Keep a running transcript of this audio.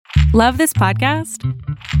Love this podcast?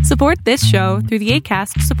 Support this show through the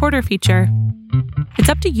Acast supporter feature. It's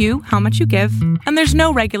up to you how much you give, and there's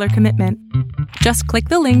no regular commitment. Just click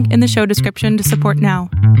the link in the show description to support now.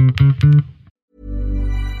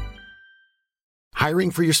 Hiring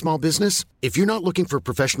for your small business? If you're not looking for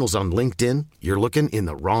professionals on LinkedIn, you're looking in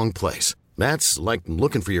the wrong place. That's like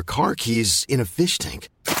looking for your car keys in a fish tank.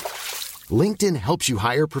 LinkedIn helps you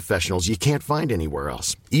hire professionals you can't find anywhere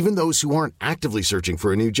else, even those who aren't actively searching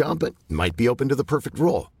for a new job but might be open to the perfect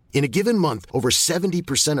role. In a given month, over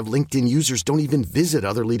 70% of LinkedIn users don't even visit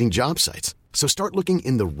other leading job sites. So start looking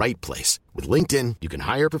in the right place. With LinkedIn, you can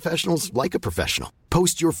hire professionals like a professional.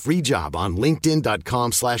 Post your free job on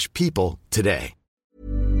linkedin.com/people today.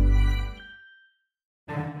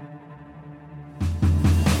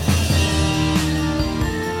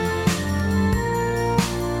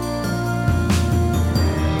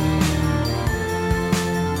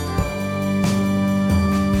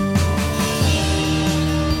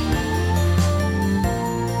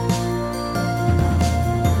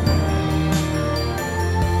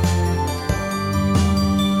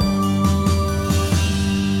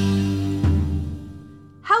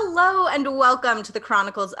 Hello and welcome to the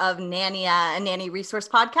Chronicles of Nania, a nanny resource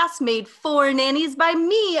podcast made for nannies by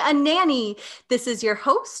me, a nanny. This is your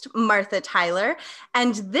host, Martha Tyler,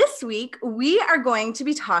 and this week we are going to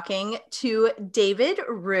be talking to David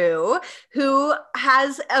Rue, who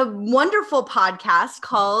has a wonderful podcast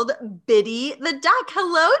called Biddy the Duck.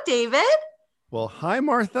 Hello, David. Well, hi,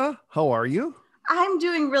 Martha. How are you? I'm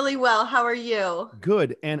doing really well. How are you?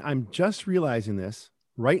 Good. And I'm just realizing this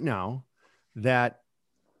right now that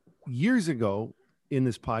years ago in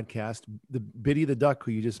this podcast, the Biddy the Duck,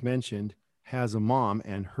 who you just mentioned, has a mom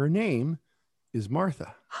and her name is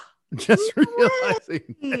Martha. Just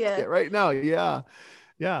realizing that right now. Yeah.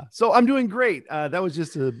 Yeah. So I'm doing great. That was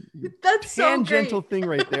just a tangential thing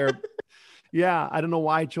right there. Yeah. I don't know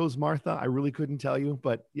why I chose Martha. I really couldn't tell you,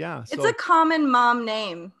 but yeah. It's a common mom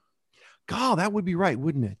name. Oh, that would be right,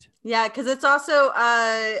 wouldn't it? Yeah, because it's also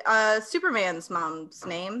Superman's mom's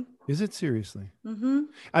name. Is it seriously? Mm-hmm.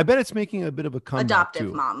 I bet it's making a bit of a comeback adoptive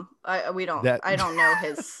too. Mom. I don't know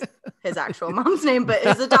his actual mom's name, but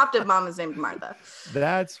his adoptive mom is named Martha.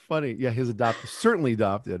 That's funny. Yeah, certainly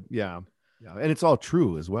adopted. Yeah. Yeah, and it's all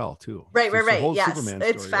true as well, too. Right. Yes, Superman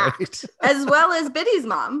it's story, fact. Right? As well as Biddy's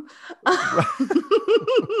mom.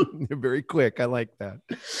 You're very quick. I like that.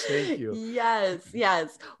 Thank you.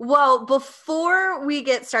 Yes. Well, before we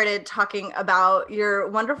get started talking about your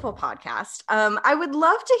wonderful podcast, I would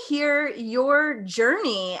love to hear your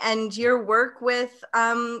journey and your work with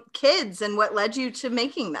kids and what led you to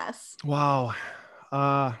making this. Wow.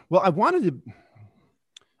 Well,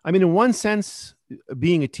 in one sense,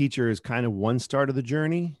 being a teacher is kind of one start of the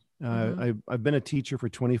journey. I've been a teacher for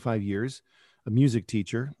 25 years, a music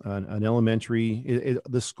teacher, an elementary.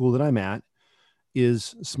 The school that I'm at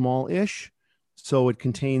is small-ish, so it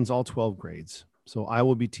contains all 12 grades. So I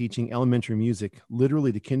will be teaching elementary music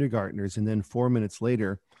literally to kindergartners, and then 4 minutes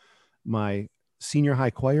later, my senior high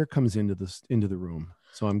choir comes into the room.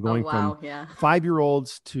 So I'm going from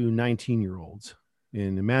 5-year-olds to 19-year-olds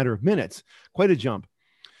in a matter of minutes. Quite a jump.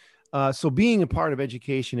 So being a part of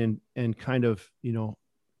education and kind of,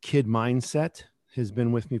 kid mindset has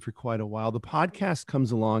been with me for quite a while. The podcast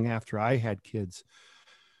comes along after I had kids,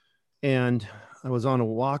 and I was on a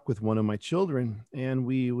walk with one of my children, and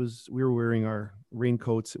we were wearing our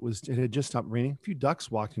raincoats. It had just stopped raining. A few ducks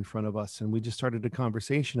walked in front of us, and we just started a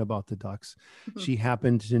conversation about the ducks. She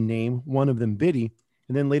happened to name one of them Biddy.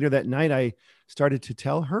 And then later that night, I started to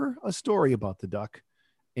tell her a story about the duck,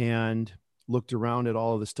 and looked around at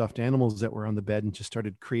all of the stuffed animals that were on the bed and just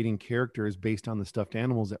started creating characters based on the stuffed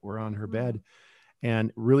animals that were on her bed.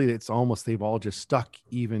 And really, they've all just stuck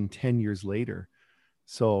even 10 years later.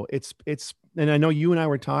 So and I know you and I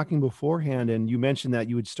were talking beforehand, and you mentioned that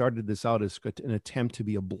you had started this out as an attempt to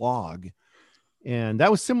be a blog. And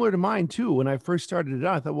that was similar to mine too. When I first started it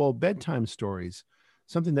out, I thought, well, bedtime stories,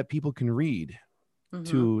 something that people can read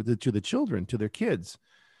to the children, to their kids.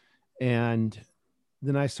 And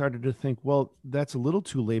then I started to think, well, that's a little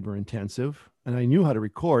too labor intensive. And I knew how to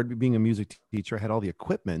record. Being a music teacher, I had all the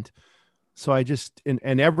equipment. So I just, and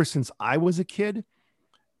ever since I was a kid,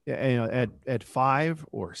 at 5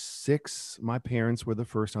 or 6, my parents were the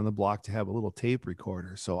first on the block to have a little tape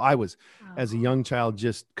recorder. So I was, as a young child,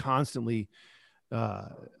 just constantly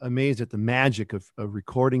amazed at the magic of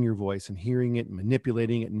recording your voice and hearing it and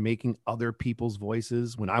manipulating it and making other people's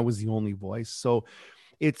voices when I was the only voice. So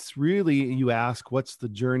it's really, you ask, what's the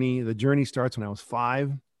journey? The journey starts when I was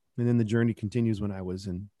 5, and then the journey continues when I was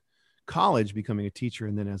in college, becoming a teacher,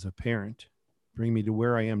 and then as a parent, bring me to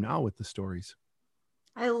where I am now with the stories.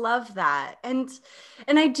 I love that. And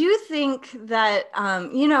I do think that,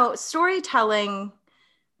 storytelling,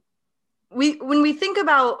 when we think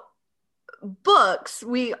about books,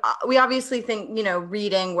 we obviously think,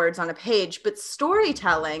 reading words on a page, but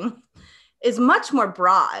storytelling is much more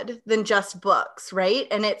broad than just books, right?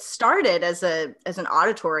 And it started as an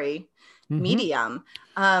auditory medium.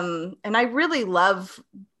 And I really like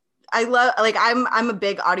I'm a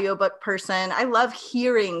big audiobook person. I love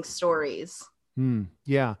hearing stories.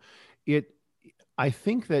 Yeah. I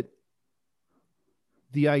think that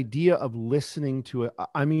the idea of listening to it,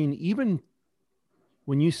 I mean, even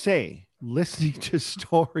when you say listening to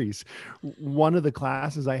stories, one of the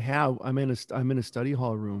classes I have, I'm in a study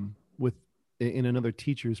hall room in another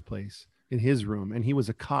teacher's place in his room. And he was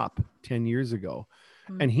a cop 10 years ago.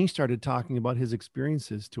 And he started talking about his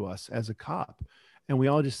experiences to us as a cop. And we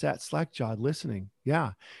all just sat slack-jawed listening.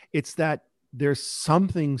 Yeah. It's that there's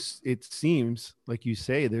something, it seems like you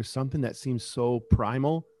say, there's something that seems so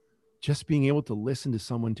primal, just being able to listen to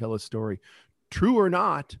someone tell a story, true or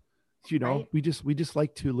not, right? we just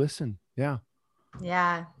like to listen. Yeah.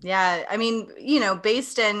 Yeah. I mean,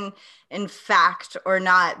 based in fact or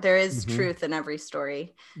not, there is truth in every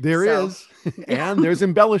story. There is. And there's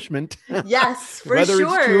embellishment. Yes, for whether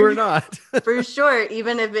sure. It's true or not. For sure.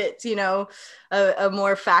 Even if it's, a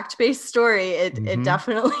more fact-based story, it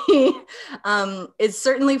definitely is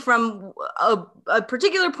certainly from a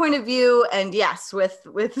particular point of view. And yes, with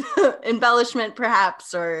embellishment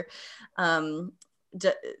perhaps, or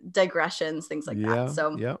digressions, things like that.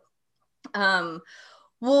 So, yeah.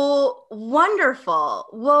 Well, wonderful.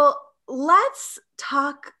 Well, let's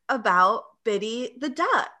talk about Biddy the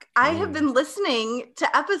Duck. I have been listening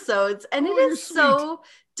to episodes and it is so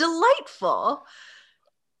delightful.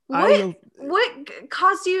 What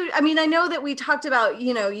caused you? I mean, I know that we talked about,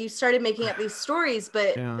 you started making up these stories,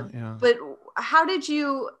 but but how did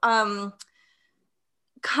you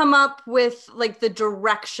come up with like the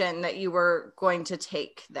direction that you were going to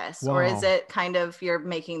take this? Wow. Or is it kind of you're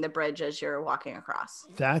making the bridge as you're walking across?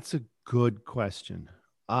 That's a good question.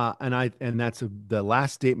 The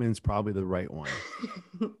last statement is probably the right one.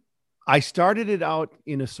 I started it out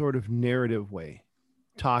in a sort of narrative way,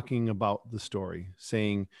 talking about the story,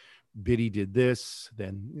 saying Biddy did this,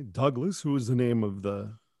 then Douglas, who is the name of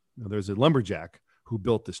there's a lumberjack who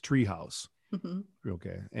built this tree house.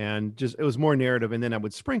 Okay. And just, it was more narrative. And then I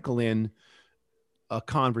would sprinkle in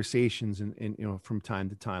conversations and from time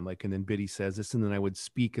to time, and then Biddy says this, and then I would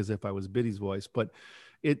speak as if I was Biddy's voice. But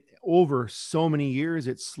over so many years,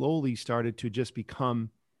 it slowly started to just become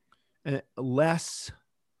less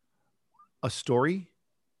a story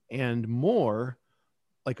and more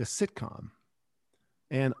like a sitcom.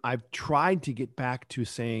 And I've tried to get back to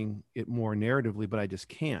saying it more narratively, but I just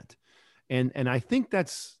can't. And I think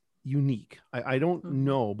that's unique. I don't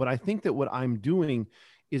know, but I think that what I'm doing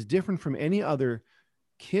is different from any other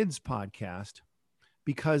kids podcast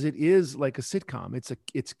because it is like a sitcom.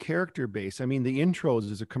 It's character based. I mean, the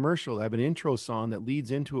intros is a commercial. I have an intro song that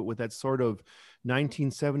leads into it with that sort of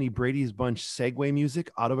 1970 Brady's Bunch segue music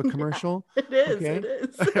out of a commercial. Yeah, it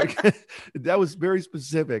is. Okay? It is. That was very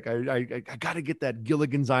specific. I got to get that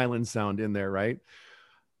Gilligan's Island sound in there, right?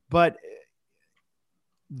 But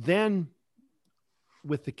then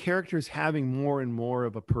with the characters having more and more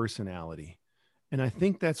of a personality. And I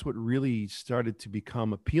think that's what really started to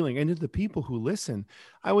become appealing. And to the people who listen,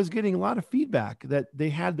 I was getting a lot of feedback that they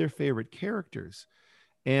had their favorite characters.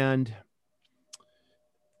 And,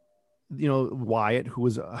 Wyatt, who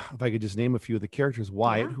was, if I could just name a few of the characters,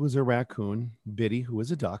 Wyatt, who was a raccoon, Biddy, who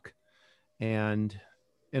was a duck. And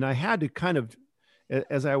I had to kind of,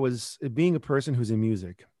 as I was being a person who's in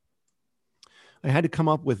music, I had to come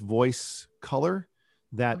up with voice color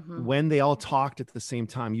that when they all talked at the same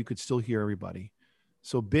time, you could still hear everybody.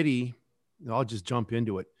 So Biddy, I'll just jump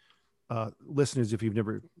into it. Listeners, if you've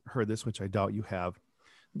never heard this, which I doubt you have.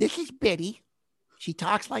 This is Biddy. She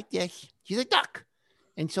talks like this. She's a duck.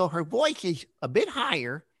 And so her voice is a bit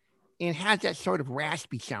higher and has that sort of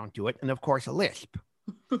raspy sound to it. And of course, a lisp.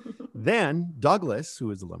 Then Douglas,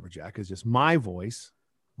 who is the lumberjack, is just my voice,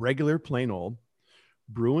 regular, plain old.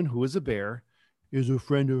 Bruin, who is a bear, is a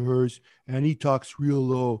friend of hers, and he talks real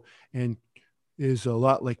low and is a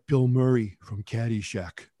lot like Bill Murray from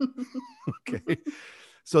Caddyshack. Okay.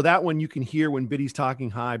 So that one you can hear when Biddy's talking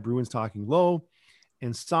high, Bruin's talking low,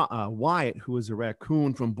 and Wyatt, who is a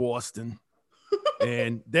raccoon from Boston.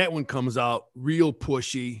 And that one comes out real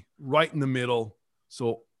pushy, right in the middle.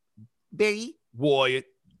 So Biddy, Wyatt,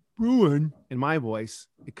 Bruin, in my voice,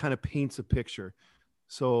 it kind of paints a picture.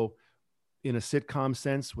 So in a sitcom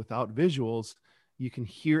sense, without visuals, you can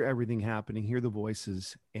hear everything happening, hear the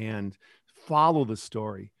voices, and follow the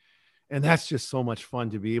story. And that's just so much fun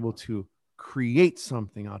to be able to create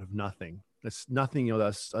something out of nothing. That's nothing,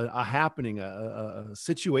 that's a happening, a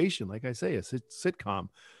situation, like I say, a sitcom.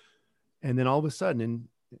 And then all of a sudden,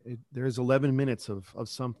 there's 11 minutes of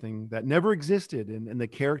something that never existed. And the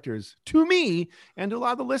characters, to me and to a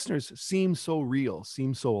lot of the listeners, seem so real,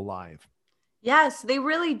 seem so alive. Yes, they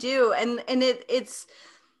really do. And it's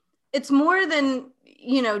more than,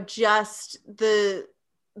 just the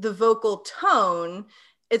vocal tone.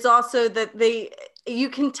 It's also that you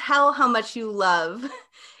can tell how much you love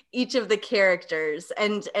each of the characters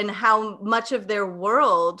and how much of their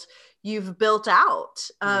world you've built out.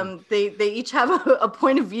 They each have a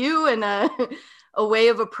point of view and a way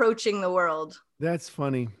of approaching the world. That's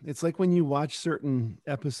funny. It's like when you watch certain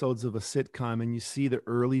episodes of a sitcom and you see the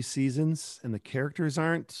early seasons and the characters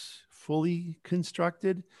aren't fully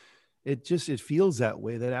constructed. It feels that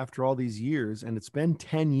way, that after all these years, and it's been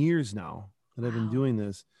 10 years now that I've been doing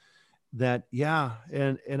this, that, yeah.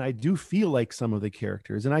 And I do feel like some of the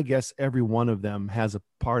characters, and I guess every one of them has a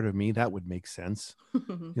part of me. That would make sense.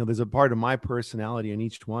 There's a part of my personality in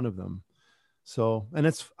each one of them. So,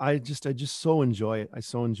 and I just so enjoy it. I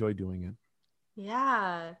so enjoy doing it.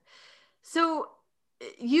 Yeah. So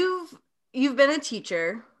you've been a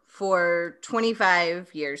teacher for 25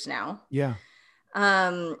 years now. Yeah.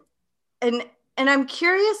 And I'm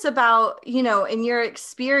curious about, in your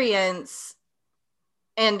experience,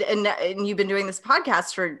 and you've been doing this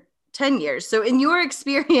podcast for 10 years. So in your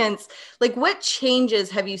experience, like, what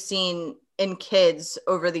changes have you seen in kids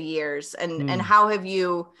over the years, and how have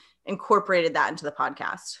you incorporated that into the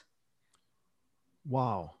podcast?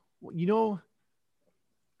 Wow.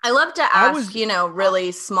 I love to ask,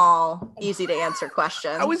 really small, easy to answer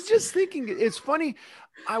questions. I was just thinking, it's funny.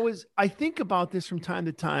 I think about this from time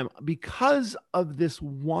to time because of this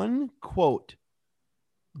one quote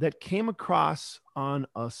that came across on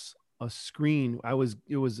a screen.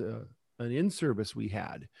 It was an in-service we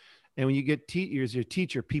had. And when you get your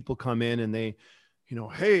teacher, people come in and they,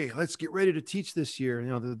 hey, let's get ready to teach this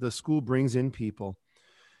year. The school brings in people.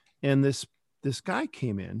 And this guy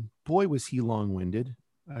came in. Boy, was he long-winded.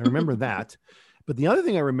 I remember that. But the other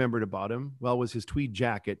thing I remembered about him, was his tweed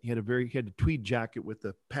jacket. He had a tweed jacket with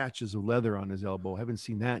the patches of leather on his elbow. I haven't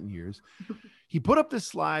seen that in years. He put up this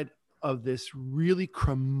slide of this really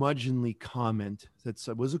curmudgeonly comment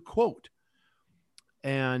that was a quote.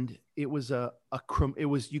 And it was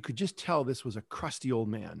you could just tell this was a crusty old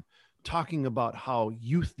man talking about how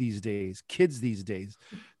youth these days, kids these days,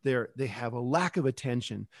 they have a lack of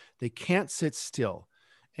attention. They can't sit still.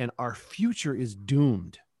 And our future is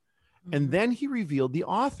doomed. And then he revealed the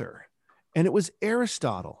author, and it was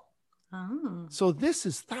Aristotle. Oh. So this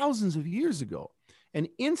is thousands of years ago. And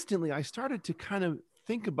instantly I started to kind of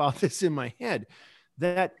think about this in my head,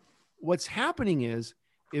 that what's happening is,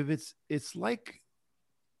 if it's like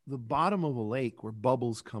the bottom of a lake where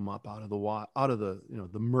bubbles come up out of the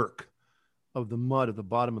the murk of the mud at the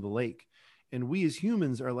bottom of the lake. And we as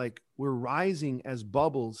humans are like, we're rising as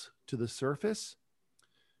bubbles to the surface.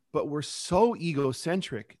 But we're so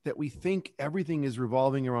egocentric that we think everything is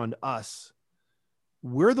revolving around us.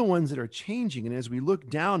 We're the ones that are changing. And as we look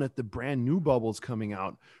down at the brand new bubbles coming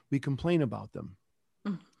out, we complain about them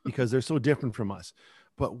because they're so different from us.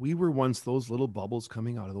 But we were once those little bubbles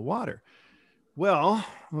coming out of the water. Well,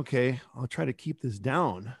 okay, I'll try to keep this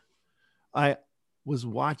down. I was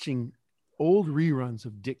watching old reruns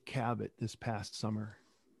of Dick Cavett this past summer,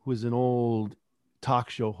 who was an old talk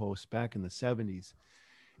show host back in the 70s.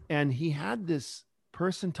 And he had this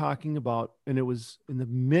person talking about, and it was in the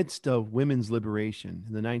midst of women's liberation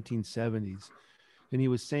in the 1970s. And he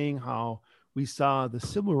was saying how we saw the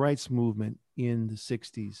civil rights movement in the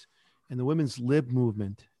 60s and the women's lib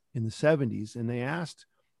movement in the 70s. And they asked,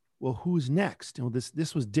 well, who's next? And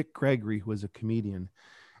this was Dick Gregory, who was a comedian.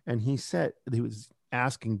 And he was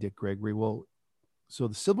asking Dick Gregory, well, so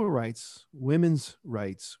the civil rights, women's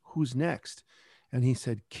rights, who's next? And he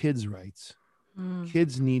said, kids' rights.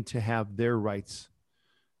 Kids need to have their rights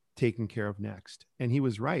taken care of next. And he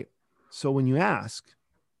was right. So when you ask,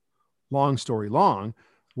 long story long,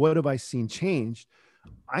 what have I seen changed?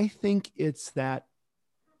 I think it's that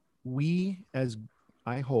we,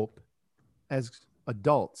 I hope, as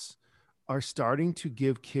adults, are starting to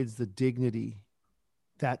give kids the dignity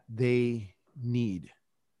that they need.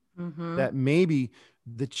 That maybe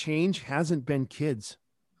the change hasn't been kids.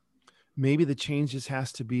 Maybe the change just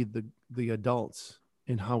has to be the adults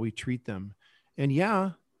and how we treat them. And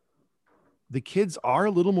yeah, the kids are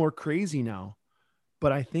a little more crazy now,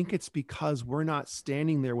 but I think it's because we're not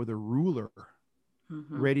standing there with a ruler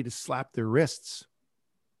ready to slap their wrists.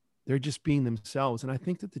 They're just being themselves. And I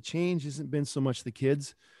think that the change hasn't been so much the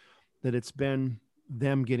kids, that it's been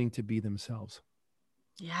them getting to be themselves.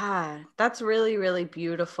 Yeah, that's really, really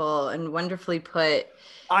beautiful and wonderfully put.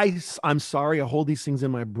 I'm sorry, I hold these things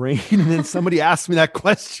in my brain and then somebody asked me that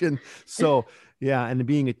question. So yeah, and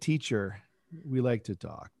being a teacher, we like to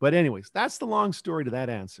talk. But anyways, that's the long story to that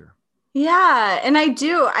answer. Yeah, and I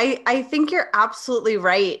think you're absolutely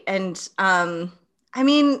right. And I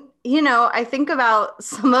mean, I think about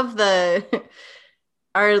some of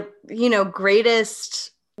our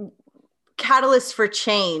greatest catalysts for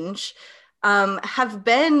change have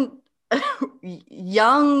been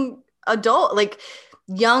young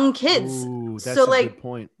young kids. Ooh, that's so a good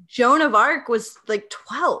point. Joan of Arc was like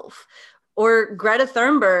 12, or Greta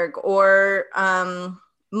Thunberg, or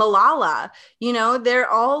Malala. They're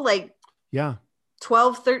all like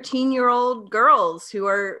 12, 13-year-old girls who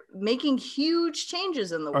are making huge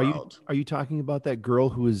changes in the world. Are you talking about that girl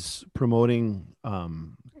who is promoting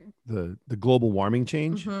the global warming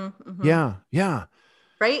change? Yeah.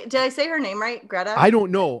 Right? Did I say her name right? Greta? I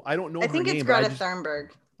don't know. I think it's Greta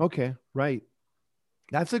Thunberg. Okay, right.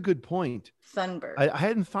 That's a good point. Thunberg. I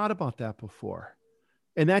hadn't thought about that before.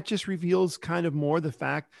 And that just reveals kind of more the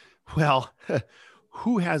fact, well,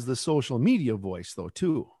 who has the social media voice though,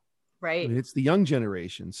 too? Right. I mean, it's the young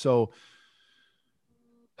generation. So,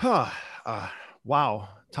 wow.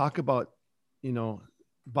 Talk about,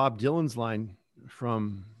 Bob Dylan's line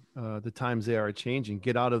from The Times They Are Changing.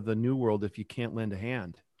 Get out of the new world if you can't lend a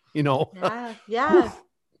hand, Yeah.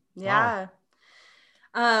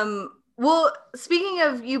 Well, speaking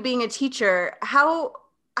of you being a teacher, how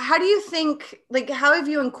do you think, how have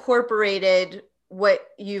you incorporated what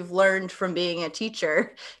you've learned from being a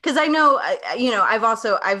teacher? Because I know,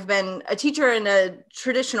 I've been a teacher in a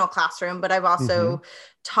traditional classroom, but I've also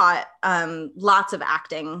taught lots of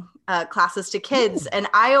acting classes to kids. And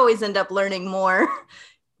I always end up learning more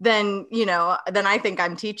than I think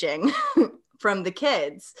I'm teaching from the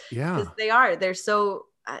kids. Yeah. Because they're so,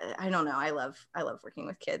 I don't know. I love working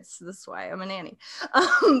with kids. This is why I'm a nanny.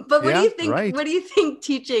 But what do you think? Right. What do you think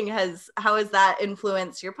teaching how has that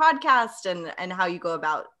influenced your podcast and how you go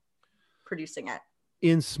about producing it?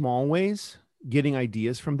 In small ways, getting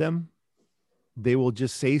ideas from them. They will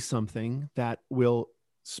just say something that will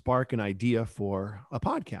spark an idea for a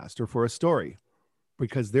podcast or for a story,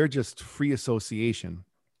 because they're just free association.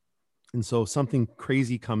 And so something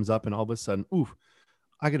crazy comes up and all of a sudden, oof,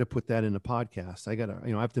 I got to put that in a podcast.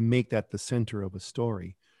 I have to make that the center of a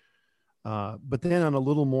story. But then on a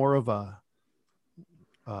little more of a,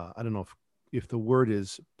 I don't know if the word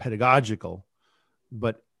is pedagogical,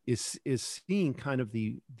 but is seeing kind of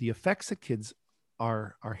the effects that kids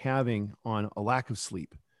are having on a lack of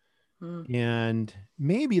sleep. And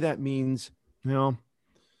maybe that means,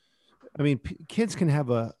 kids can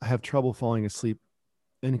have trouble falling asleep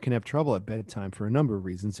and can have trouble at bedtime for a number of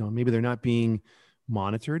reasons. Maybe they're not being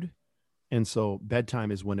monitored, and so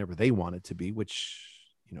bedtime is whenever they want it to be, which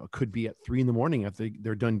it could be at 3 a.m. after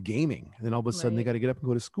they're done gaming, and then all of a sudden they got to get up and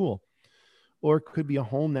go to school. Or it could be a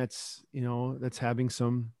home that's having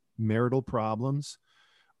some marital problems,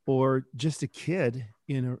 or just a kid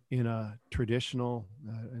in a traditional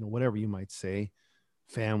whatever you might say,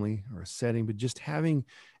 family or a setting, but just having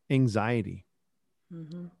anxiety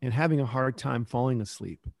and having a hard time falling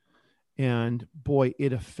asleep. And boy,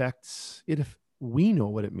 it affects it. We know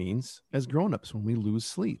what it means as grownups when we lose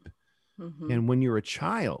sleep. And when you're a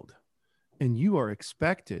child and you are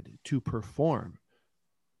expected to perform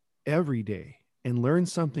every day and learn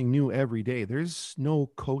something new every day, there's no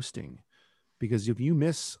coasting, because if you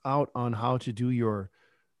miss out on how to do your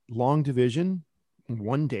long division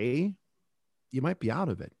one day, you might be out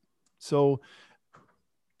of it. So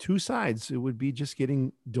two sides, it would be just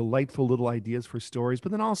getting delightful little ideas for stories,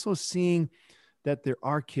 but then also seeing that there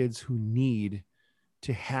are kids who need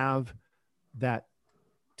to have that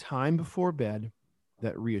time before bed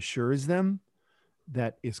that reassures them,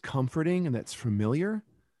 that is comforting and that's familiar,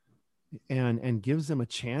 and gives them a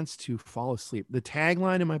chance to fall asleep. The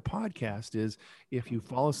tagline in my podcast is, if you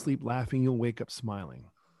fall asleep laughing, you'll wake up smiling.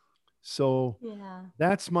 So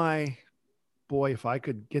that's my boy. If I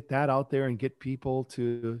could get that out there and get people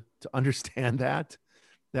to understand that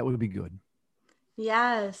would be good.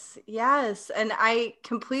 Yes. And I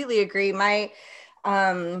completely agree. My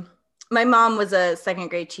mom was a second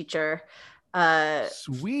grade teacher.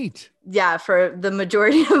 Sweet. Yeah, for the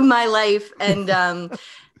majority of my life. And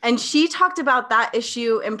and she talked about that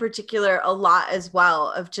issue in particular a lot as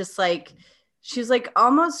well, of just she's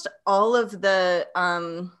almost all of the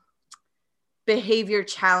behavior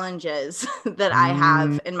challenges that I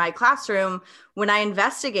have in my classroom, when I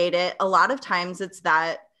investigate it, a lot of times it's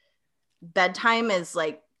that bedtime is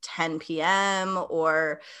like 10 p.m.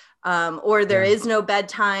 or there is no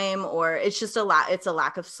bedtime, or it's just it's a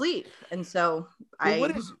lack of sleep. And so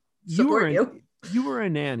you were a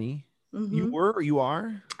nanny. Mm-hmm. You were, or you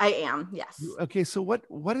are? I am. Yes. Okay. So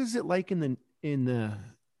what is it like in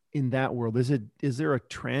that world? Is there a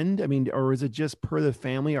trend? I mean, or is it just per the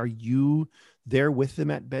family? Are you there with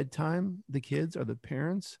them at bedtime? The kids or the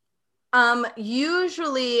parents?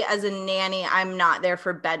 Usually as a nanny, I'm not there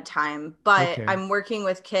for bedtime, but I'm working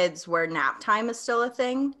with kids where nap time is still a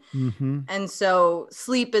thing. Mm-hmm. And so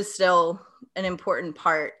sleep is still an important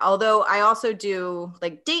part. Although I also do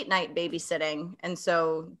like date night babysitting. And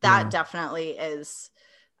so that definitely is,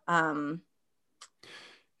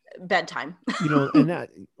 bedtime. And that,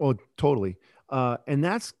 totally. And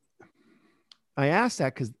I asked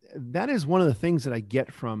that because that is one of the things that I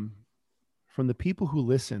get from the people who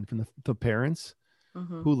listen, from the parents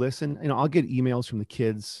who listen. I'll get emails from the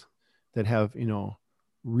kids that have,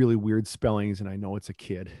 really weird spellings. And I know it's a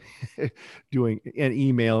kid doing an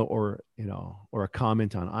email or a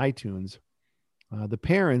comment on iTunes. The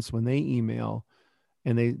parents, when they email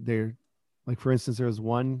and they're like, for instance, there was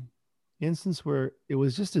one instance where it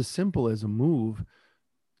was just as simple as a move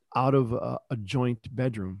out of a joint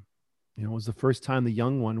bedroom. It was the first time the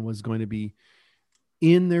young one was going to be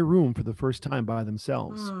in their room for the first time by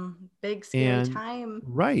themselves. Big scary time.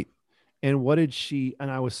 Right. And what did she,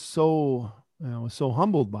 and I was so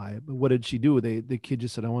humbled by it, but what did she do? The kid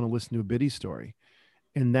just said, I want to listen to a Biddy story.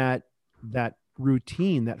 And that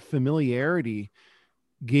routine, that familiarity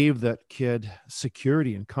gave that kid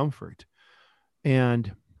security and comfort.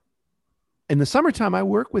 And in the summertime, I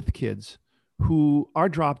work with kids who are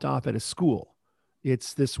dropped off at a school.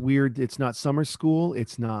 It's this weird, it's not summer school.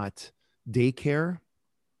 It's not daycare.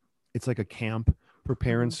 It's like a camp for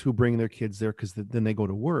parents who bring their kids there because then they go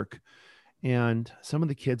to work. And some of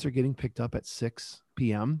the kids are getting picked up at 6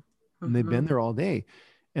 p.m. and they've been there all day.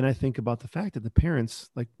 And I think about the fact that the parents,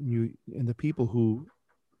 like you and the people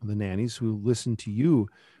the nannies who listen to you,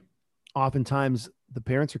 oftentimes the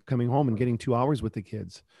parents are coming home and getting 2 hours with the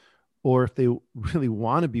kids. Or if they really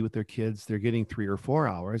want to be with their kids, they're getting 3 or 4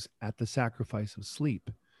 hours at the sacrifice of sleep.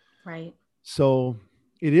 Right. So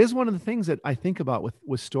it is one of the things that I think about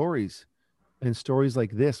with stories and stories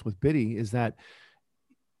like this with Biddy, is that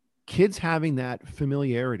kids having that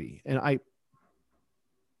familiarity. And I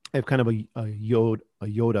have kind of a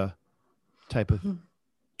Yoda type of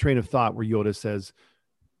train of thought where Yoda says,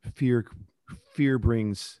 fear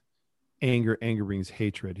brings anger brings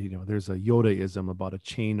hatred. There's a Yodaism about a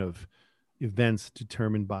chain of events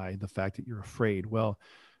determined by the fact that you're afraid. Well,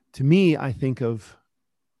 to me, I think of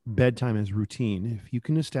bedtime as routine. If you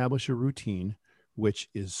can establish a routine, which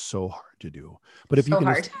is so hard to do, but if you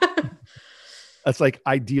can, that's like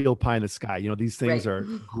ideal pie in the sky. These things are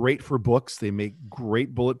great for books. They make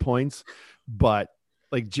great bullet points, but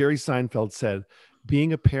like Jerry Seinfeld said,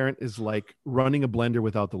 being a parent is like running a blender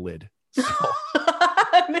without the lid. So,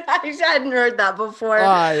 I hadn't heard that before.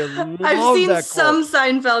 I've seen some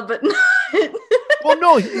Seinfeld, but not. Well,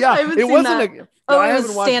 no, yeah, it wasn't. I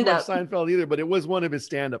haven't watched much Seinfeld either, but it was one of his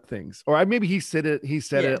stand-up things. Or maybe he said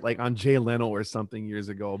it like on Jay Leno or something years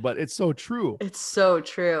ago. But it's so true. It's so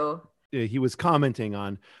true. He was commenting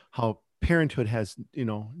on how parenthood has,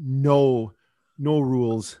 no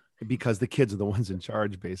rules because the kids are the ones in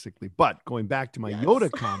charge, basically. But going back to my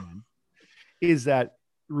Yoda comment, is that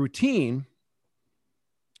routine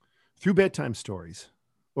through bedtime stories,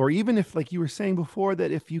 or even if, like you were saying before,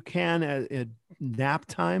 that if you can at nap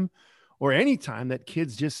time or any time that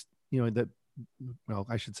kids just,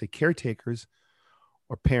 I should say caretakers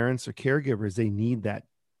or parents or caregivers, they need that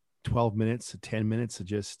 12 minutes to 10 minutes to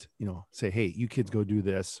just, say, hey, you kids go do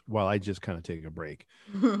this while I just kind of take a break.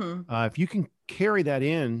 If you can carry that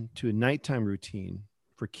in to a nighttime routine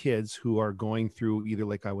for kids who are going through either,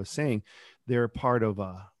 like I was saying, they're part of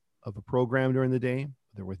a program during the day,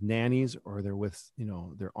 they're with nannies or they're with,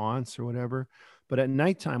 their aunts or whatever. But at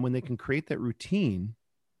nighttime, when they can create that routine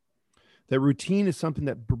is something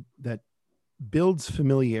that builds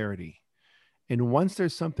familiarity. And once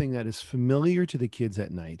there's something that is familiar to the kids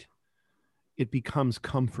at night, it becomes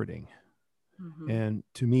comforting. And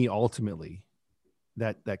to me, ultimately,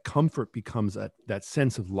 that comfort becomes that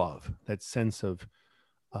sense of love, that sense of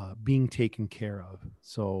being taken care of.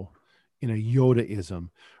 So in a Yodaism,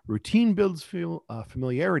 routine builds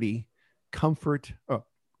familiarity, comfort.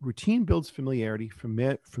 Routine builds familiarity.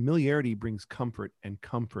 Familiarity brings comfort, and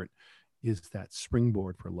comfort is that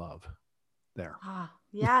springboard for love. There.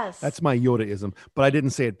 Yes. That's my Yodaism, but I didn't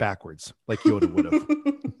say it backwards like Yoda would have.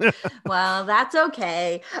 Well, that's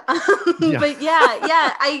okay. But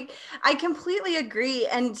yeah, I completely agree.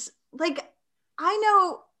 And like, I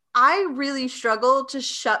know I really struggle to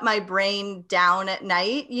shut my brain down at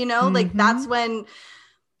night, like that's when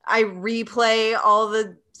I replay all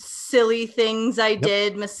the silly things I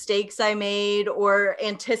did, mistakes I made, or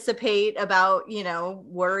anticipate about,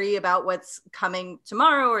 worry about what's coming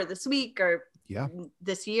tomorrow or this week or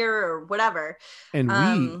this year or whatever.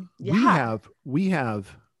 And we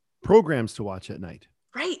have programs to watch at night.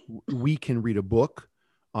 Right. We can read a book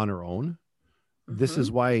on our own. This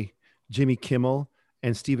is why Jimmy Kimmel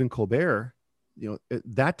and Stephen Colbert,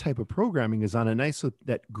 that type of programming is on at night so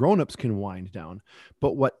that grownups can wind down.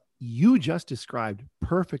 But what you just described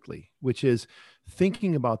perfectly, which is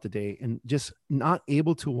thinking about the day and just not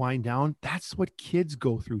able to wind down, that's what kids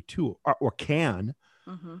go through too, or can.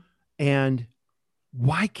 And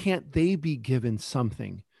why can't they be given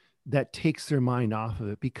something that takes their mind off of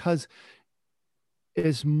it? Because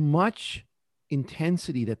as much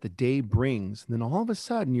intensity that the day brings, then all of a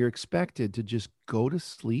sudden you're expected to just go to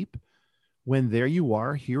sleep when there you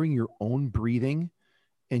are hearing your own breathing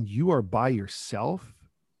and you are by yourself.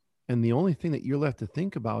 And the only thing that you're left to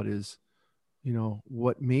think about is,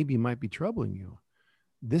 what maybe might be troubling you.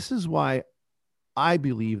 This is why I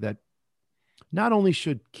believe that not only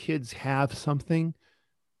should kids have something,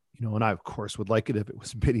 and I, of course, would like it if it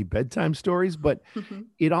was bitty bedtime stories, but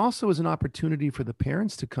it also is an opportunity for the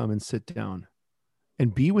parents to come and sit down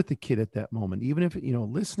and be with the kid at that moment. Even if,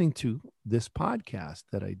 listening to this podcast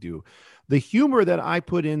that I do, the humor that I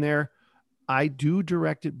put in there, I do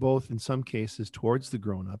direct it both in some cases towards the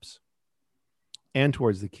grownups and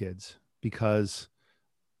towards the kids, because,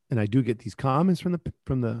 and I do get these comments from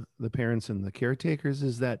the parents and the caretakers,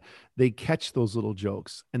 is that they catch those little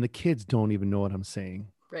jokes and the kids don't even know what I'm saying.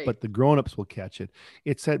 Right. But the grownups will catch it.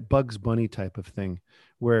 It's that Bugs Bunny type of thing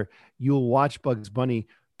where you'll watch Bugs Bunny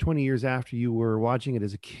 20 years after you were watching it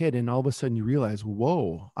as a kid, and all of a sudden you realize,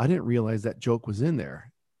 whoa, I didn't realize that joke was in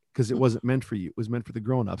there, because it wasn't meant for you. It was meant for the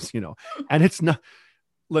grownups, and it's not,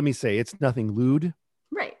 let me say, it's nothing lewd.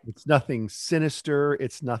 Right. It's nothing sinister.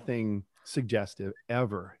 It's nothing suggestive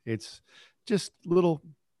ever. It's just little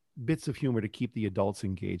bits of humor to keep the adults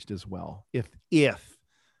engaged as well. If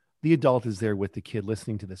the adult is there with the kid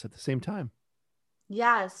listening to this at the same time.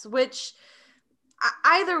 Yes. Which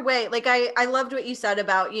either way, like I loved what you said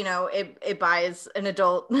about, it buys an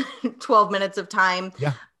adult 12 minutes of time.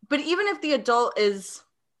 Yeah. But even if the adult is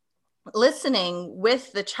listening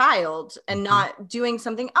with the child and not doing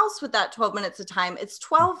something else with that 12 minutes of time, it's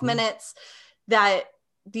 12 minutes that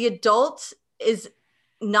the adult is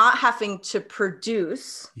not having to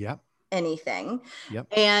produce anything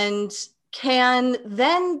and can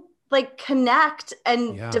then like connect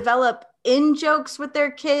and develop in jokes with their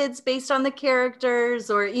kids based on the characters,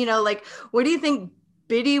 or, like, what do you think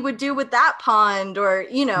Biddy would do with that pond, or,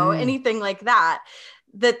 anything like that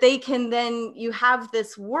they can then, you have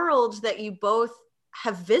this world that you both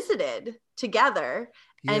have visited together,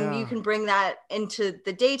 and you can bring that into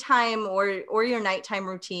the daytime or your nighttime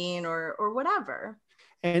routine or whatever.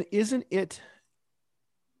 And isn't it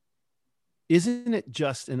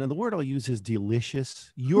just, and the word I'll use is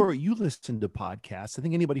delicious. You listen to podcasts. I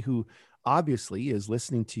think anybody who obviously is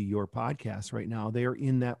listening to your podcast right now, they are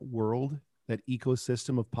in that world, that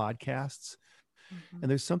ecosystem of podcasts.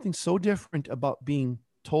 And there's something so different about being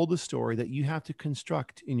told the story that you have to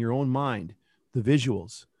construct in your own mind, the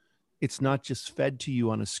visuals. It's not just fed to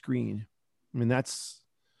you on a screen. I mean, that's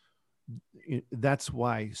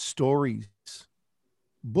why stories,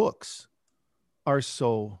 books are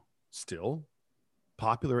so still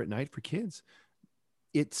popular at night for kids.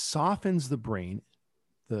 It softens the brain,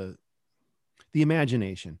 the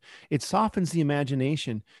imagination. It softens the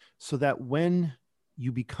imagination so that when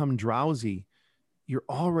you become drowsy, you're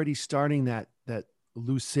already starting that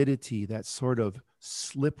lucidity, that sort of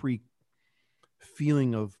slippery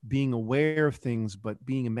feeling of being aware of things, but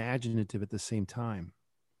being imaginative at the same time.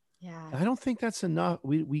 Yeah. And I don't think that's enough.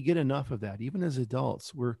 We get enough of that. Even as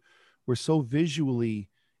adults, we're so visually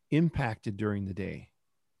impacted during the day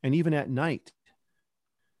and even at night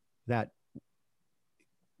that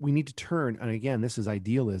we need to turn, and again, this is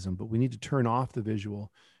idealism, but we need to turn off the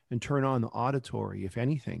visual and turn on the auditory, if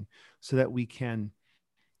anything, so that we can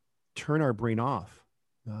turn our brain off.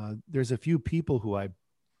 There's a few people who I,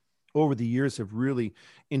 over the years, have really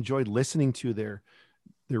enjoyed listening to their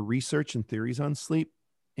research and theories on sleep.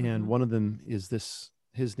 And one of them is this,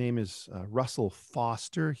 his name is Russell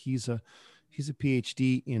Foster. He's a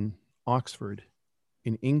PhD in Oxford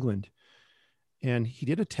in England. And he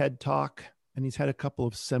did a TED talk, and he's had a couple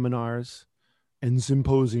of seminars and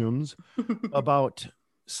symposiums about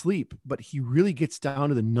sleep, but he really gets down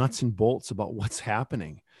to the nuts and bolts about what's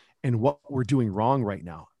happening and what we're doing wrong right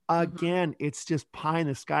now. Again, it's just pie in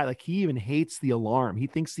the sky. Like, he even hates the alarm. He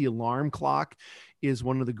thinks the alarm clock is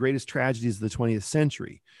one of the greatest tragedies of the 20th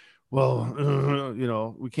century.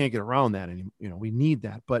 Well, we can't get around that anymore. We need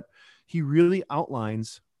that. But he really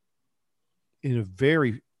outlines in a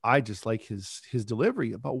very, I just like his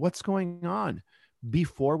delivery about what's going on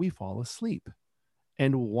before we fall asleep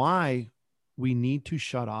and why we need to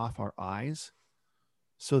shut off our eyes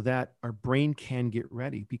so that our brain can get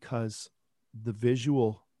ready, because the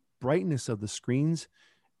visual brightness of the screens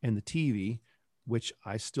and the TV, which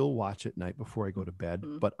I still watch at night before I go to bed,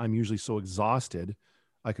 but I'm usually so exhausted,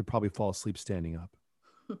 I could probably fall asleep standing up.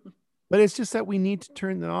 But it's just that we need to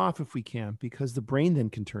turn them off if we can, because the brain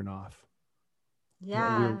then can turn off.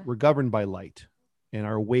 Yeah. We're governed by light, and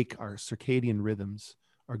our circadian rhythms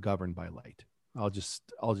are governed by light. I'll just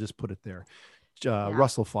put it there.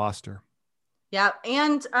 Russell Foster. Yeah.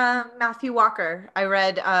 And Matthew Walker. I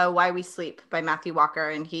read Why We Sleep by Matthew Walker,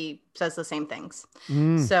 and he says the same things.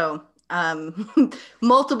 So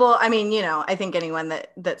multiple, I think anyone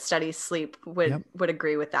that studies sleep would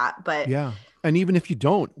agree with that. But yeah. And even if you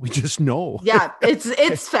don't, we just know. Yeah,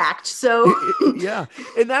 it's fact. So yeah.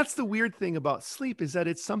 And that's the weird thing about sleep, is that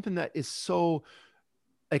it's something that is so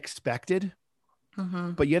expected,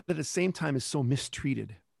 but yet at the same time is so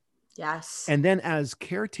mistreated. Yes. And then as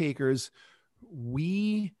caretakers,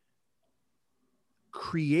 we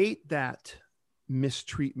create that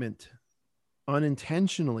mistreatment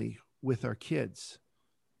unintentionally with our kids.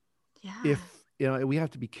 Yeah. If we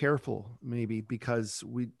have to be careful, maybe, because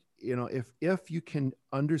if you can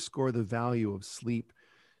underscore the value of sleep,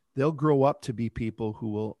 they'll grow up to be people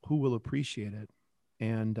who will appreciate it.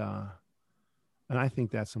 And I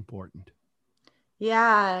think that's important.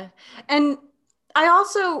 Yeah. And I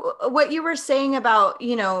also, what you were saying about,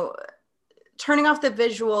 turning off the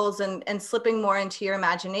visuals and slipping more into your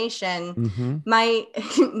imagination. My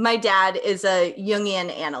dad is a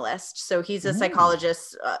Jungian analyst. So he's a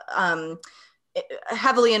psychologist,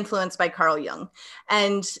 heavily influenced by Carl Jung.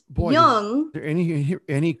 And Jung. Is there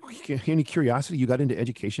any curiosity? You got into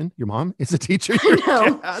education? Your mom is a teacher?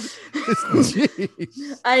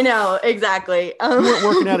 I know, exactly.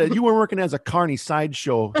 You weren't working as a carny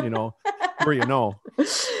sideshow, where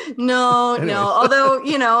No. Although,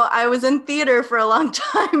 I was in theater for a long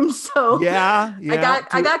time. So yeah.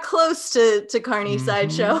 I got close to Carney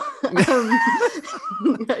sideshow.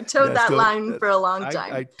 I towed that line for a long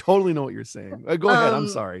time. I totally know what you're saying. Go ahead. I'm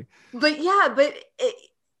sorry. But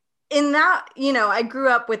in that, I grew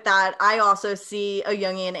up with that. I also see a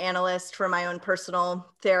Jungian analyst for my own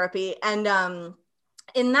personal therapy. And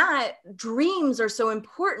in that, dreams are so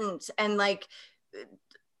important, and like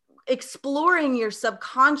exploring your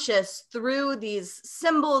subconscious through these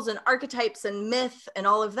symbols and archetypes and myth and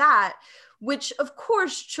all of that, which of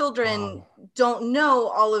course children don't know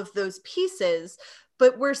all of those pieces,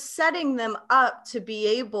 but we're setting them up to be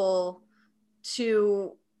able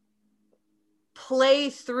to play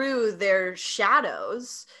through their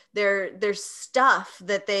shadows, their stuff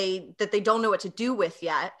that they don't know what to do with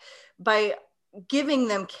yet, by giving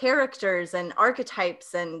them characters and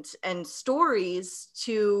archetypes and stories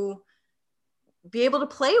to be able to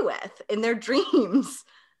play with in their dreams.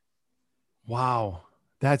 Wow.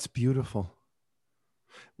 That's beautiful.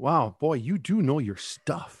 Wow. Boy, you do know your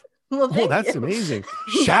stuff. Well, that's amazing.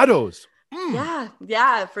 Shadows.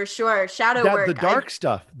 Yeah, for sure. Shadow work. The dark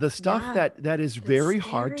stuff, the stuff that is very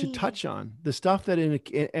hard to touch on, the stuff that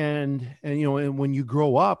and when you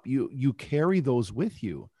grow up, you carry those with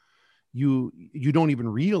you. You don't even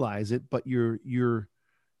realize it, but you're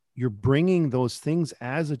bringing those things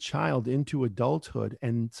as a child into adulthood.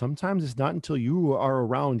 And sometimes it's not until you are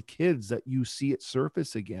around kids that you see it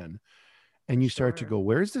surface again, and you start to go,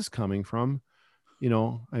 where's this coming from? I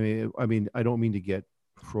mean, I don't mean to get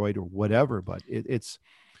Freud or whatever, but it's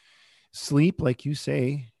sleep, like you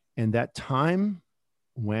say, and that time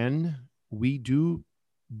when we do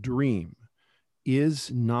dream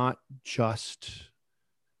is not just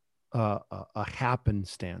a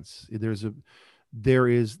happenstance. There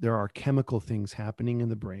are chemical things happening in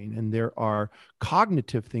the brain, and there are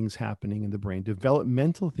cognitive things happening in the brain,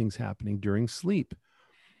 developmental things happening during sleep,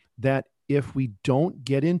 that if we don't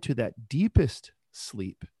get into that deepest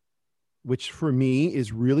sleep, which for me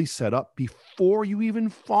is really set up before you even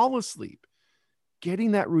fall asleep,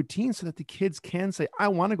 getting that routine so that the kids can say, I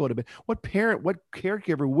want to go to bed. What parent, what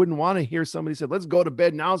caregiver wouldn't want to hear somebody say, let's go to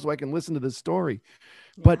bed now so I can listen to this story?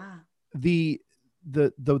 Yeah. But the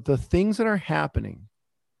things that are happening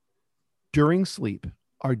during sleep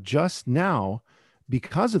are just now,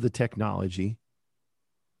 because of the technology,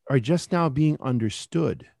 are just now being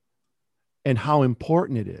understood, and how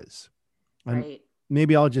important it is. Right.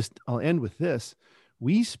 maybe I'll end with this.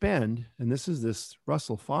 We spend, and this is this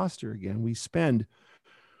Russell Foster again, we spend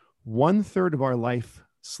 1/3 of our life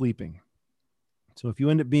sleeping. So if you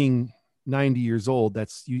end up being 90 years old,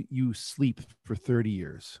 that's you sleep for 30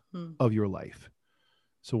 years of your life.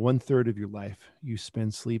 So 1/3 of your life you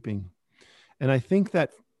spend sleeping. And I think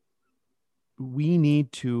that we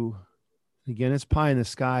need to, again, it's pie in the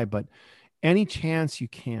sky, but any chance you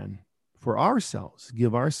can for ourselves,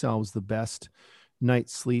 give ourselves the best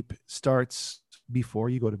night's sleep starts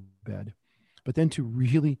before you go to bed. But then to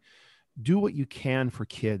really do what you can for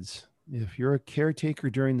kids. If you're a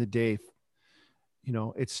caretaker during the day, you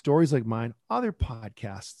know, it's Stories Like Mine, other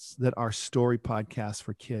podcasts that are story podcasts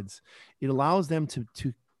for kids. It allows them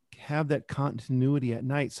to have that continuity at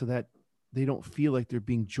night so that they don't feel like they're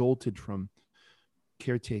being jolted from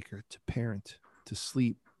caretaker to parent to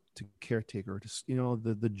sleep to caretaker to, you know,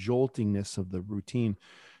 the joltingness of the routine.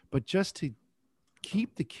 But just to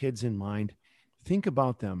keep the kids in mind, think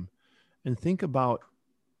about them and think about,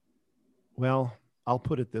 well, I'll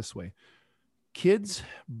put it this way. Kids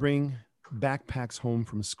bring backpacks home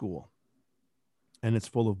from school and it's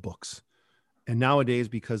full of books. And nowadays,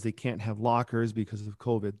 because they can't have lockers because of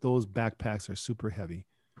COVID, those backpacks are super heavy.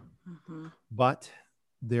 Mm-hmm. But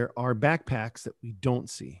there are backpacks that we don't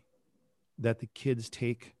see that the kids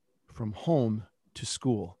take from home to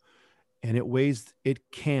school. And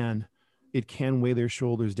it can weigh their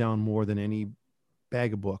shoulders down more than any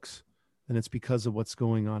bag of books. And it's because of what's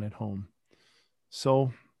going on at home.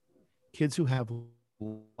 So kids who have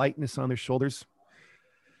lightness on their shoulders,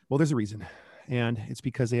 well, there's a reason. And it's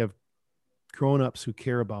because they have grown-ups who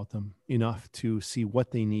care about them enough to see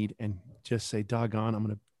what they need and just say, doggone, I'm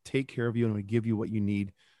going to take care of you and I'm going to give you what you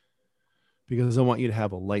need because I want you to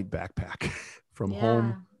have a light backpack from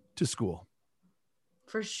home to school.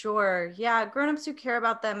 For sure. Yeah. Grown-ups who care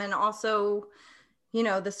about them, and also, you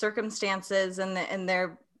know, the circumstances and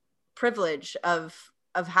their privilege of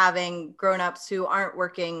having grown-ups who aren't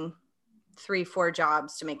working 3-4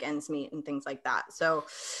 jobs to make ends meet and things like that. So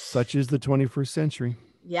such is the 21st century.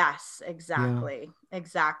 Yes, exactly. Yeah.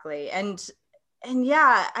 Exactly. And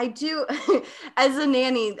yeah, I do as a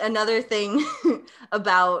nanny, another thing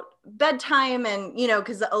about bedtime and, you know,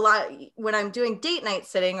 because a lot when I'm doing date night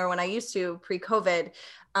sitting, or when I used to pre-COVID,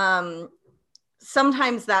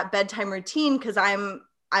 sometimes that bedtime routine, because I'm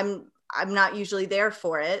not usually there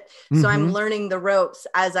for it. So I'm learning the ropes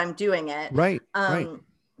as I'm doing it. Right. Right.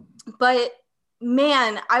 But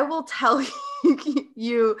man, I will tell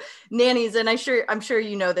you nannies, and I'm sure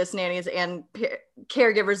you know this, nannies and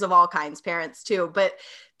caregivers of all kinds, parents too, but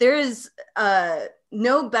there is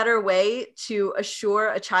no better way to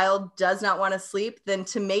assure a child does not want to sleep than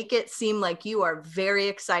to make it seem like you are very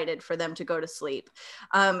excited for them to go to sleep.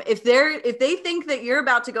 If they think that you're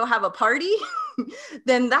about to go have a party,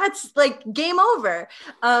 then that's like game over.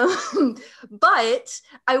 But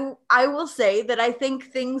I will say that I think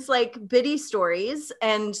things like Biddy stories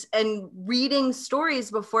and reading stories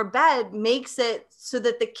before bed makes it so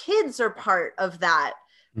that the kids are part of that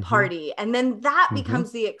party. And then that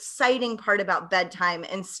becomes the exciting part about bedtime,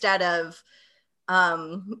 instead of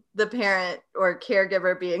the parent or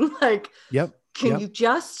caregiver being like, can you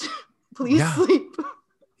just please sleep?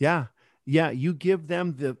 Yeah. You give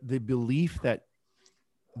them the belief that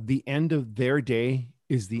the end of their day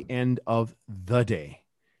is the end of the day.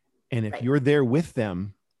 And if you're there with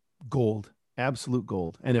them, gold, absolute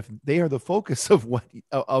gold. And if they are the focus of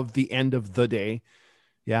the end of the day,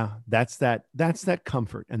 that's that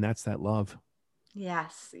comfort and that's that love.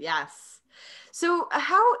 Yes. So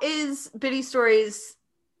how is Biddy Stories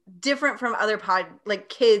different from other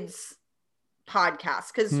kids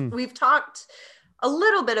podcasts? Because we've talked a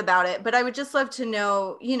little bit about it, but I would just love to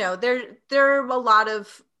know, you know, there are a lot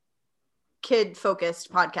of kid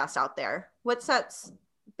focused podcasts out there. What sets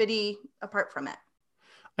Biddy apart from it?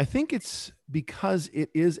 I think it's because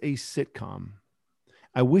it is a sitcom.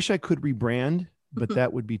 I wish I could rebrand, but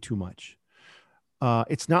that would be too much.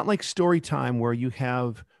 It's not like Storytime where you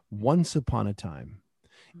have Once Upon a Time.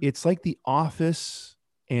 It's like The Office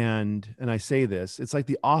and I say this, it's like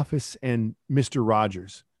The Office and Mr.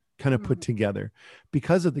 Rogers kind of put together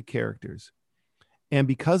because of the characters and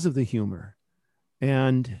because of the humor,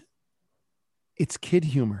 and it's kid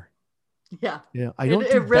humor. Yeah.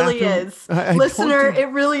 It really is. Listener, it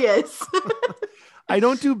really is. I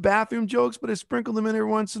don't do bathroom jokes, but I sprinkle them in every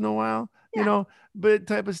once in a while, you know, but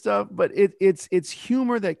type of stuff. But it's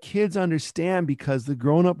humor that kids understand, because the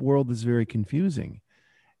grown-up world is very confusing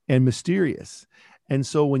and mysterious. And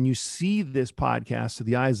so when you see this podcast through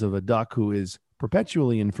the eyes of a duck who is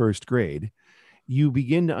perpetually in first grade, you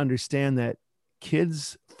begin to understand that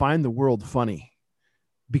kids find the world funny.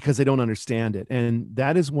 because they don't understand it. And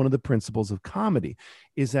that is one of the principles of comedy,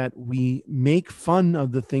 is that we make fun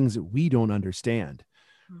of the things that we don't understand.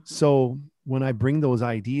 So when I bring those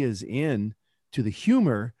ideas in to the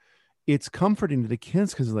humor, it's comforting to the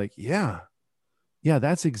kids because like, yeah,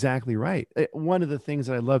 that's exactly right. One of the things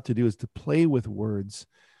that I love to do is to play with words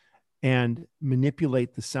and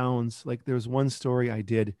manipulate the sounds. Like there's one story I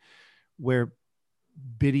did where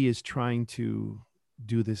Biddy is trying to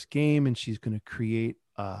do this game and she's going to create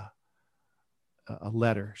a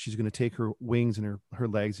letter. She's going to take her wings and her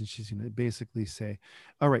legs and she's going to basically say,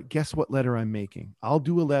 all right, guess what letter I'm making? I'll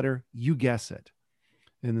do a letter, you guess it.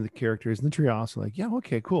 And then the characters in the tree also like, yeah,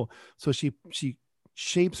 okay, cool. So she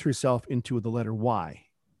shapes herself into the letter Y.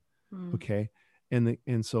 Okay.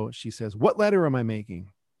 And so she says, what letter am I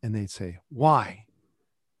making? And they say, Y.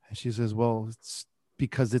 And she says, well, it's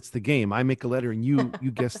because it's the game. I make a letter and you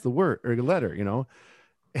guess the word or the letter, you know?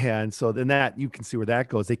 And so then that you can see where that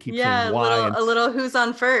goes. They keep saying why. A little who's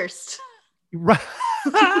on first. Right.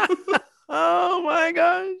 Oh my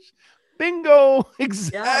gosh. Bingo.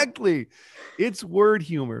 Exactly. Yeah. It's word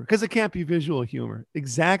humor because it can't be visual humor.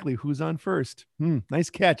 Exactly. Who's on first? Nice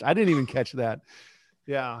catch. I didn't even catch that.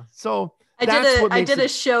 Yeah. So I did a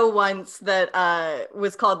show once that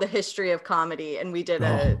was called The History of Comedy. And we did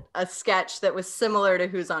a sketch that was similar to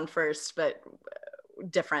Who's on First, but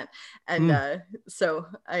different. And so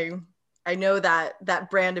I know that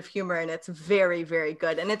brand of humor, and it's very, very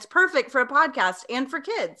good, and it's perfect for a podcast and for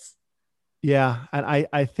kids. Yeah. And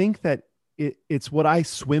I think that it's what I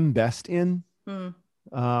swim best in.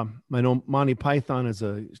 I know Monty Python is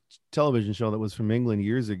a television show that was from England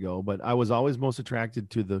years ago, but I was always most attracted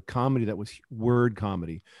to the comedy that was word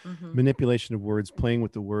comedy, manipulation of words, playing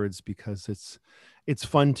with the words, because it's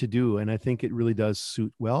fun to do. And I think it really does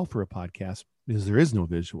suit well for a podcast because there is no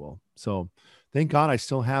visual. So thank God I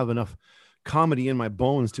still have enough comedy in my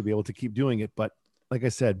bones to be able to keep doing it. But like I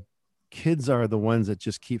said, kids are the ones that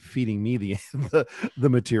just keep feeding me the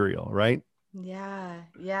material, right?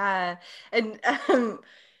 Yeah. And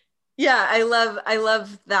I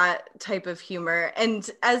love that type of humor. And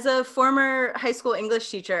as a former high school English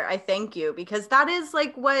teacher, I thank you, because that is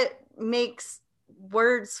like what makes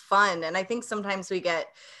words fun. And I think sometimes we get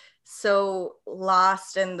so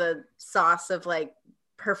lost in the sauce of like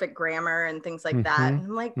perfect grammar and things like that. And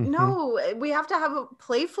I'm like, no, we have to have a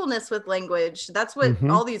playfulness with language. That's what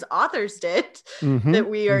all these authors did that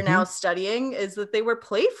we are now studying, is that they were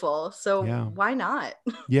playful. So why not?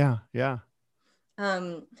 Yeah.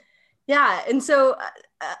 And so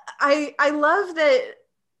I love that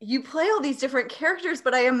you play all these different characters,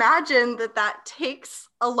 but I imagine that takes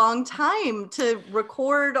a long time to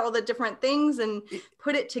record all the different things and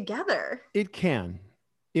put it together. It can.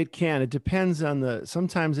 It depends on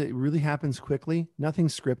sometimes it really happens quickly.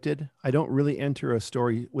 Nothing's scripted. I don't really enter a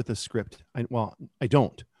story with a script. I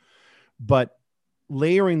don't. But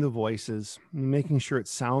layering the voices, making sure it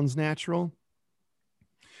sounds natural,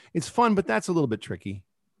 it's fun, but that's a little bit tricky.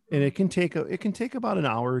 And it can take about an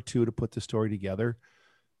hour or two to put the story together.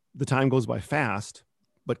 The time goes by fast,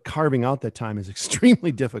 but carving out that time is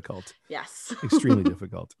extremely difficult. Yes. Extremely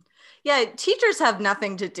difficult. Yeah. Teachers have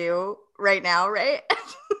nothing to do right now, right?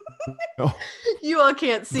 Oh. You all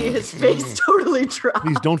can't see his face totally drop.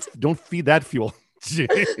 Please don't feed that fuel.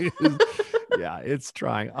 Yeah, it's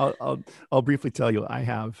trying. I'll briefly tell you, I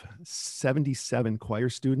have 77 choir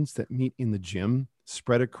students that meet in the gym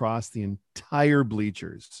spread across the entire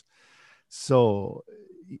bleachers. So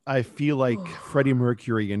I feel like Freddie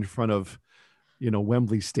Mercury in front of,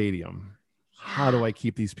 Wembley Stadium. How do I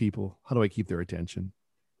keep these people? How do I keep their attention?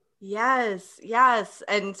 Yes.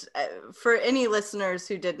 And for any listeners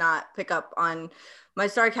who did not pick up on my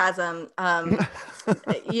sarcasm,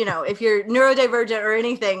 if you're neurodivergent or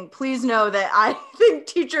anything, please know that I think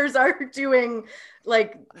teachers are doing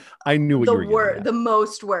like I knew what the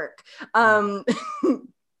most work.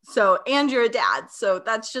 So, and you're a dad, so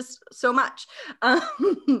that's just so much.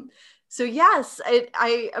 So yes,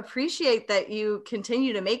 I appreciate that you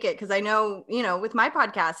continue to make it, because I know, with my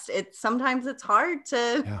podcast, sometimes it's hard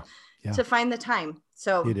to find the time.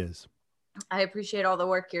 So it is. I appreciate all the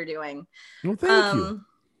work you're doing. Well, thank you.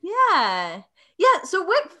 Yeah. So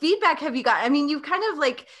what feedback have you got? I mean, you've kind of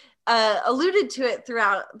like alluded to it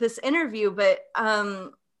throughout this interview, but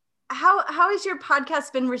how has your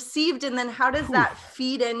podcast been received? And then how does that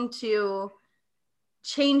feed into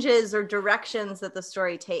changes or directions that the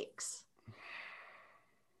story takes?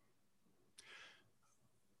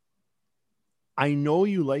 I know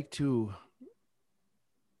you like to,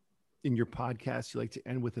 in your podcast, you like to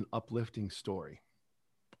end with an uplifting story.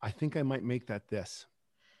 I think I might make that this.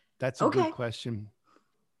 That's a good question.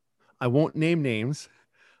 I won't name names,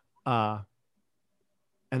 And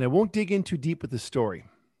I won't dig in too deep with the story,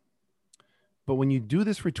 but when you do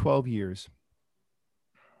this for 12 years,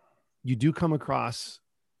 you do come across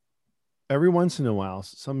every once in a while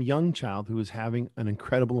some young child who is having an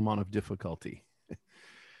incredible amount of difficulty.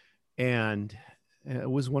 And it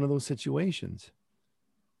was one of those situations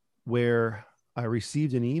where I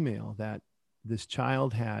received an email that this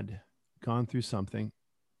child had gone through something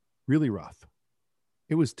really rough.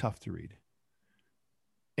 It was tough to read.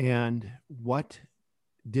 And what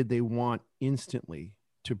did they want instantly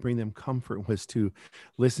to bring them comfort was to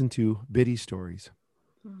listen to Biddy stories.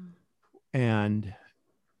 And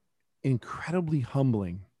incredibly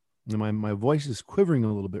humbling. And my voice is quivering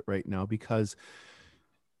a little bit right now because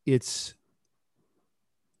you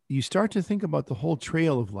start to think about the whole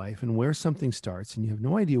trail of life and where something starts, and you have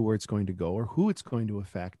no idea where it's going to go or who it's going to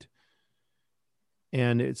affect.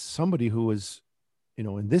 And it's somebody who is,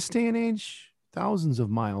 in this day and age, thousands of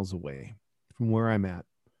miles away from where I'm at,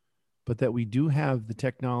 but that we do have the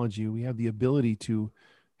technology, we have the ability to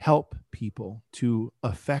help people, to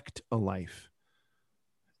affect a life.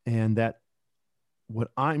 And that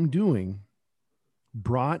what I'm doing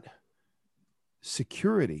brought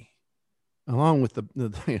security along with the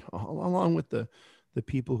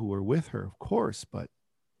people who were with her, of course. But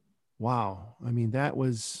wow, I mean, that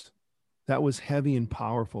was heavy and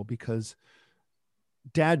powerful, because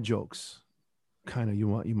dad jokes, kind of, you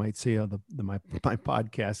might say, my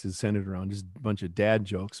podcast is centered around just a bunch of dad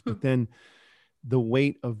jokes, but then the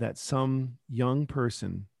weight of that some young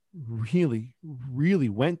person really, really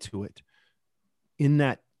went to it in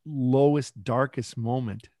that lowest, darkest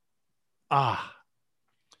moment.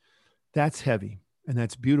 That's heavy, and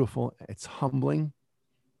that's beautiful. It's humbling.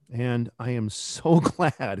 And I am so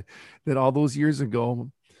glad that all those years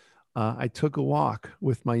ago, I took a walk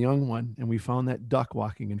with my young one, and we found that duck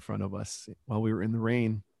walking in front of us while we were in the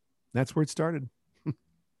rain. That's where it started.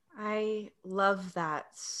 I love that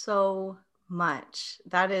so much.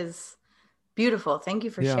 That is beautiful. Thank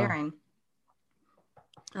you for sharing.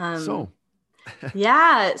 So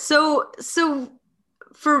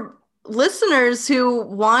for listeners who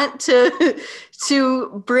want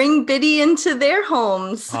to bring Biddy into their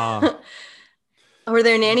homes or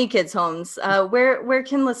their nanny kids' homes, where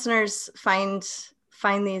can listeners find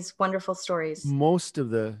these wonderful stories? Most of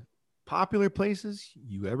the popular places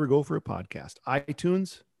you ever go for a podcast: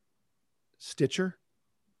 iTunes, Stitcher.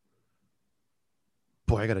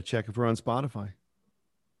 Boy, I got to check if we're on Spotify.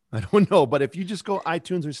 I don't know, but if you just go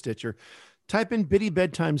iTunes or Stitcher, type in Biddy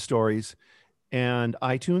Bedtime Stories and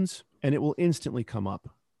iTunes, and it will instantly come up,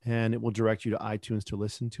 and it will direct you to iTunes to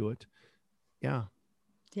listen to it. Yeah.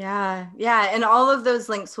 And all of those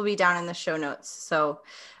links will be down in the show notes. So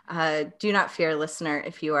do not fear, listener,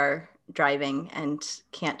 if you are driving and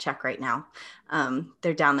can't check right now.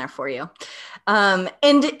 They're down there for you. And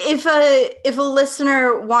if a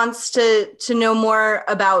listener wants to know more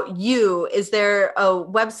about you, is there a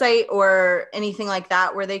website or anything like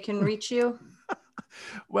that where they can reach you?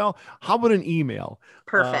 Well, how about an email?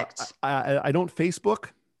 Perfect. I don't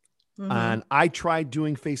Facebook. And I tried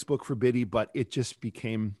doing Facebook for Biddy, but it just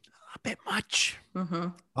became a bit much.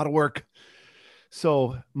 A lot of work.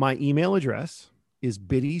 So my email address is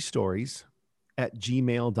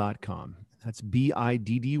biddystories@gmail.com. That's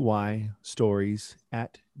BIDDY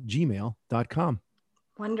stories@gmail.com.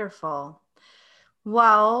 Wonderful.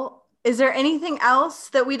 Well, is there anything else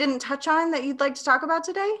that we didn't touch on that you'd like to talk about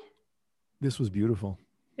today? This was beautiful.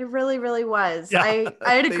 It really, really was. Yeah,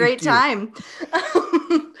 I had a great time.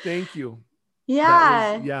 Thank you.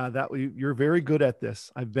 Yeah. You're very good at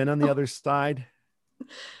this. I've been on the other side.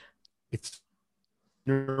 It's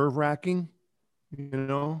nerve-wracking,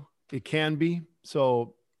 it can be.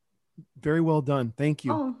 So very well done. Thank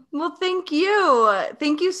you. Oh, well, thank you.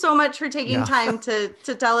 Thank you so much for taking time to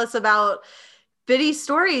tell us about Biddy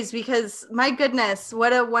Stories, because my goodness,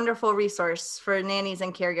 what a wonderful resource for nannies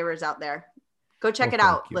and caregivers out there. Go check it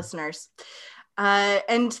out, listeners.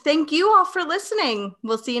 And thank you all for listening.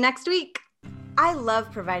 We'll see you next week. I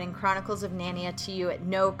love providing Chronicles of Nania to you at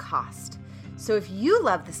no cost. So if you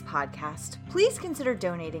love this podcast, please consider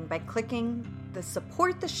donating by clicking the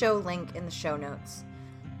Support the Show link in the show notes.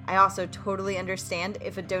 I also totally understand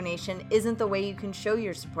if a donation isn't the way you can show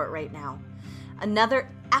your support right now. Another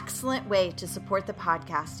excellent way to support the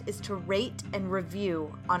podcast is to rate and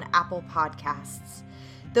review on Apple Podcasts.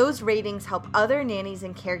 Those ratings help other nannies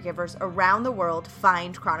and caregivers around the world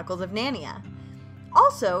find Chronicles of Nania.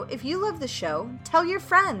 Also, if you love the show, tell your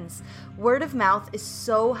friends. Word of mouth is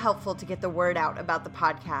so helpful to get the word out about the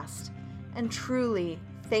podcast. And truly,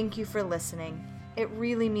 thank you for listening. It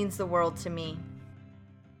really means the world to me.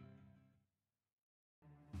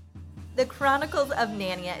 The Chronicles of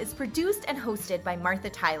Nania is produced and hosted by Martha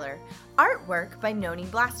Tyler. Artwork by Noni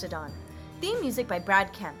Blastodon. Theme music by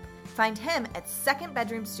Brad Kemp. Find him at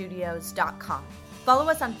secondbedroomstudios.com. Follow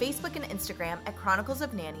us on Facebook and Instagram at Chronicles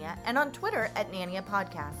of Nania and on Twitter at Nania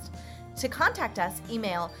Podcast. To contact us,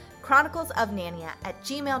 email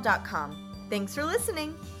chroniclesofnania@gmail.com. Thanks for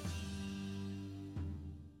listening.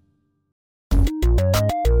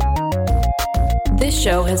 This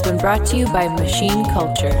show has been brought to you by Machine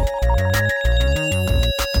Culture.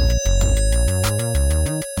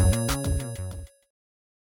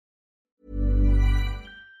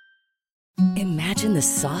 Imagine the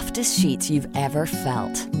softest sheets you've ever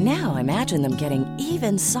felt. Now imagine them getting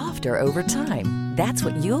even softer over time. That's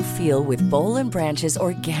what you'll feel with Boll & Branch's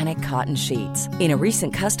organic cotton sheets. In a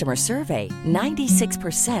recent customer survey,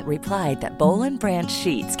 96% replied that Boll & Branch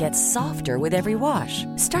sheets get softer with every wash.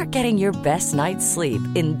 Start getting your best night's sleep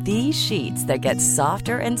in these sheets that get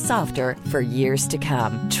softer and softer for years to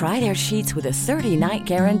come. Try their sheets with a 30-night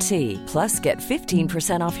guarantee. Plus, get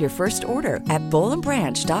 15% off your first order at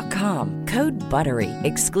bollandbranch.com. Code BUTTERY.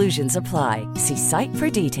 Exclusions apply. See site for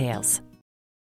details.